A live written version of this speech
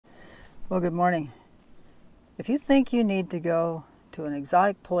Well, good morning. If you think you need to go to an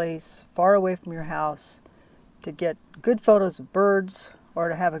exotic place far away from your house to get good photos of birds or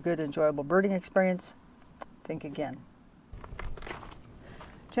to have a good enjoyable birding experience, think again.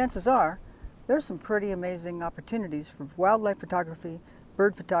 Chances are there's some pretty amazing opportunities for wildlife photography,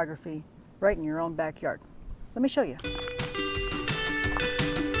 bird photography, right in your own backyard. Let me show you.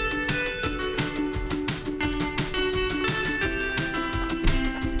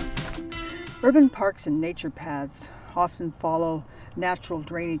 Urban parks and nature paths often follow natural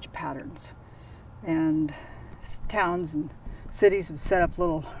drainage patterns, and towns and cities have set up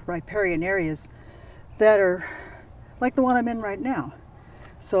little riparian areas that are like the one I'm in right now.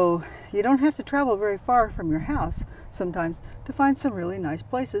 So you don't have to travel very far from your house sometimes to find some really nice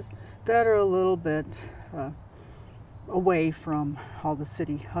places that are a little bit away from all the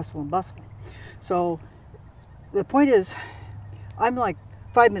city hustle and bustle. So the point is, I'm like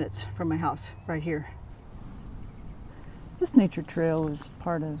 5 minutes from my house right here. This nature trail is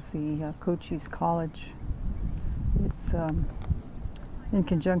part of the Cochise College. It's in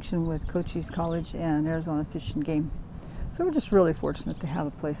conjunction with Cochise College and Arizona Fish and Game. So we're just really fortunate to have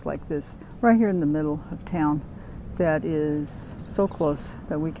a place like this right here in the middle of town that is so close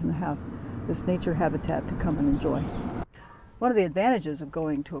that we can have this nature habitat to come and enjoy. One of the advantages of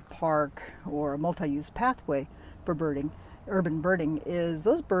going to a park or a multi-use pathway for birding, urban birding, is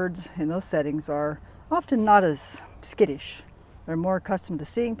those birds in those settings are often not as skittish. They're more accustomed to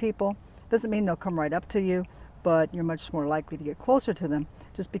seeing people. Doesn't mean they'll come right up to you, but you're much more likely to get closer to them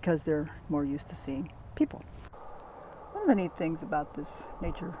just because they're more used to seeing people. One of the neat things about this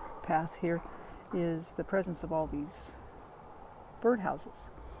nature path here is the presence of all these birdhouses,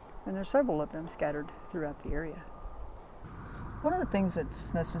 and there's several of them scattered throughout the area. One of the things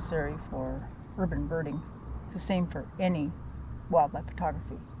that's necessary for urban birding, it's the same for any wildlife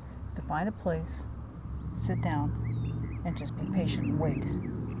photography, is to find a place, sit down, and just be patient and wait.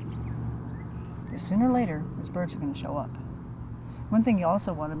 Because sooner or later, those birds are going to show up. One thing you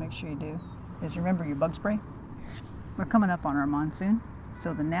also want to make sure you do is remember your bug spray. We're coming up on our monsoon,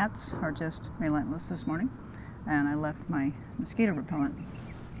 so the gnats are just relentless this morning, and I left my mosquito repellent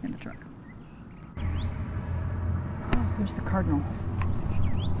in the truck. Oh, here's the cardinal.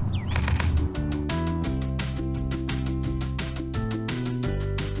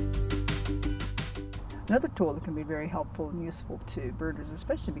 Another tool that can be very helpful and useful to birders,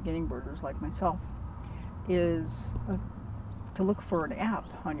 especially beginning birders like myself, is to look for an app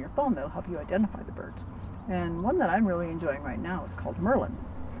on your phone that'll help you identify the birds. And one that I'm really enjoying right now is called Merlin.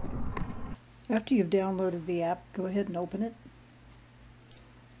 After you've downloaded the app, go ahead and open it.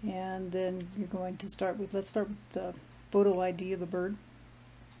 And then you're going to start with, let's start with the photo ID of a bird.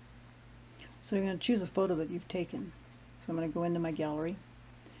 So you're going to choose a photo that you've taken. So I'm going to go into my gallery,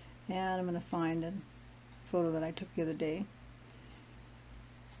 and I'm going to find a photo that I took the other day,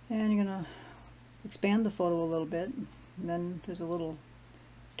 and you're going to expand the photo a little bit, and then there's a little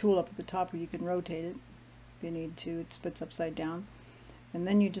tool up at the top where you can rotate it if you need to. It spits upside down, and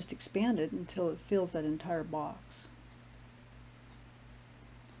then you just expand it until it fills that entire box.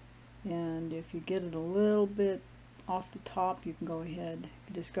 And if you get it a little bit off the top, you can go ahead. If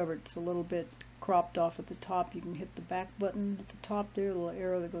you discover it's a little bit cropped off at the top, you can hit the back button at the top there, a little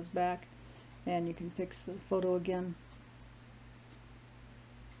arrow that goes back, and you can fix the photo again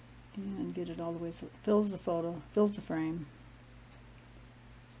and get it all the way so it fills the photo, fills the frame.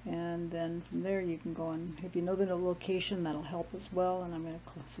 And then from there you can go, and if you know the location, that'll help as well. And I'm going to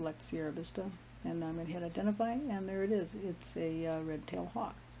select Sierra Vista, and I'm going to hit identify, and there it is. It's a red-tailed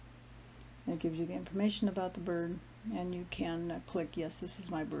hawk. And it gives you the information about the bird, and you can click yes, this is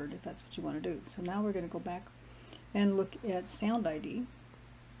my bird, if that's what you want to do. So now we're going to go back and look at sound ID.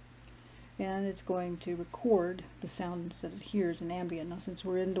 And it's going to record the sounds that it hears in ambient. Now, since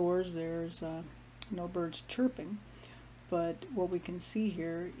we're indoors, there's no birds chirping, but what we can see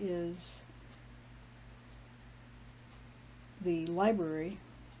here is the library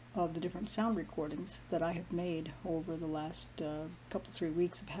of the different sound recordings that I have made over the last couple, 3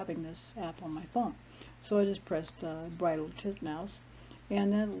 weeks of having this app on my phone. So I just pressed right over to the mouse,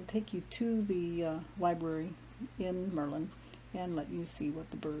 and then it'll take you to the library in Merlin and let you see what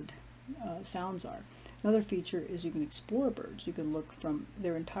the bird sounds are. Another feature is you can explore birds. You can look from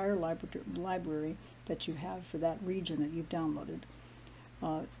their entire library that you have for that region that you've downloaded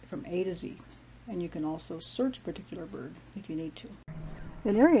from A to Z. And you can also search a particular bird if you need to.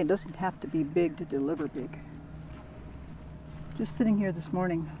 An area doesn't have to be big to deliver big. Just sitting here this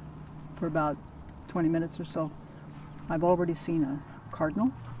morning for about 20 minutes or so, I've already seen a cardinal,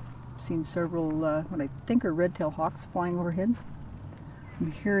 seen several what I think are red-tailed hawks flying overhead.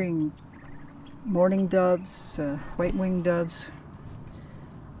 I'm hearing mourning doves, white-winged doves,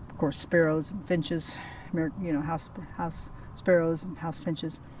 of course sparrows and finches, you know, house sparrows and house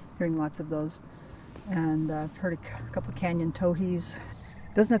finches, hearing lots of those. And I've heard a couple of canyon towhees.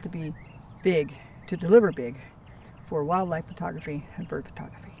 It doesn't have to be big to deliver big for wildlife photography and bird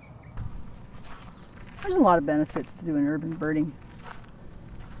photography. There's a lot of benefits to doing urban birding.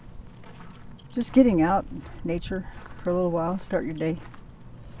 Just getting out in nature for a little while, start your day,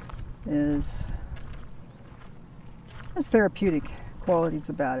 has therapeutic qualities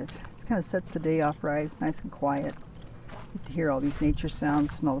about it. It kind of sets the day off right. It's nice and quiet. You get to hear all these nature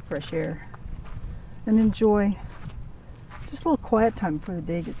sounds, smell the fresh air, and enjoy just a little quiet time before the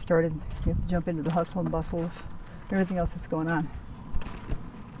day gets started. You have to jump into the hustle and bustle of everything else that's going on.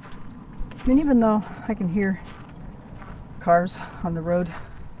 I mean, even though I can hear cars on the road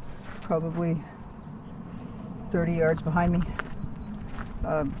probably 30 yards behind me,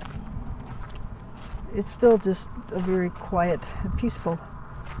 it's still just a very quiet and peaceful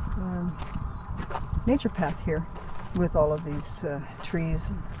nature path here with all of these trees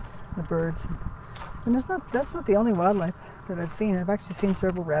and the birds. And that's not the only wildlife that I've seen. I've actually seen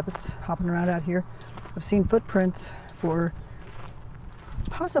several rabbits hopping around out here. I've seen footprints for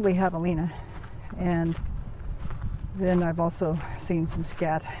possibly javelina, and then I've also seen some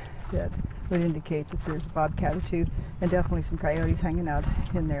scat that would indicate that there's a bobcat or two, and definitely some coyotes hanging out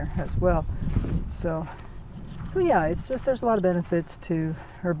in there as well. So yeah, it's just, there's a lot of benefits to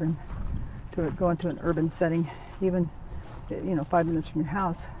go into an urban setting, even, you know, 5 minutes from your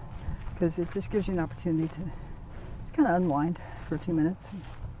house, because it just gives you an opportunity to just kind of unwind for a few minutes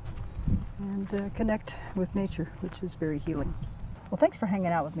and connect with nature, which is very healing. Well, thanks for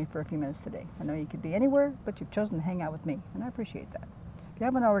hanging out with me for a few minutes today. I know you could be anywhere, but you've chosen to hang out with me, and I appreciate that. If you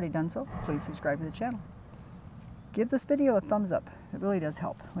haven't already done so, please subscribe to the channel. Give this video a thumbs up. It really does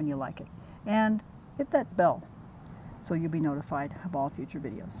help when you like it. And hit that bell so you'll be notified of all future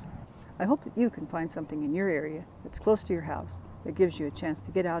videos. I hope that you can find something in your area that's close to your house that gives you a chance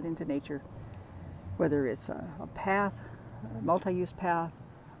to get out into nature, whether it's a path, a multi-use path,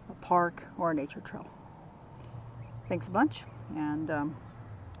 a park, or a nature trail. Thanks a bunch, and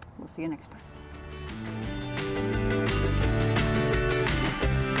we'll see you next time.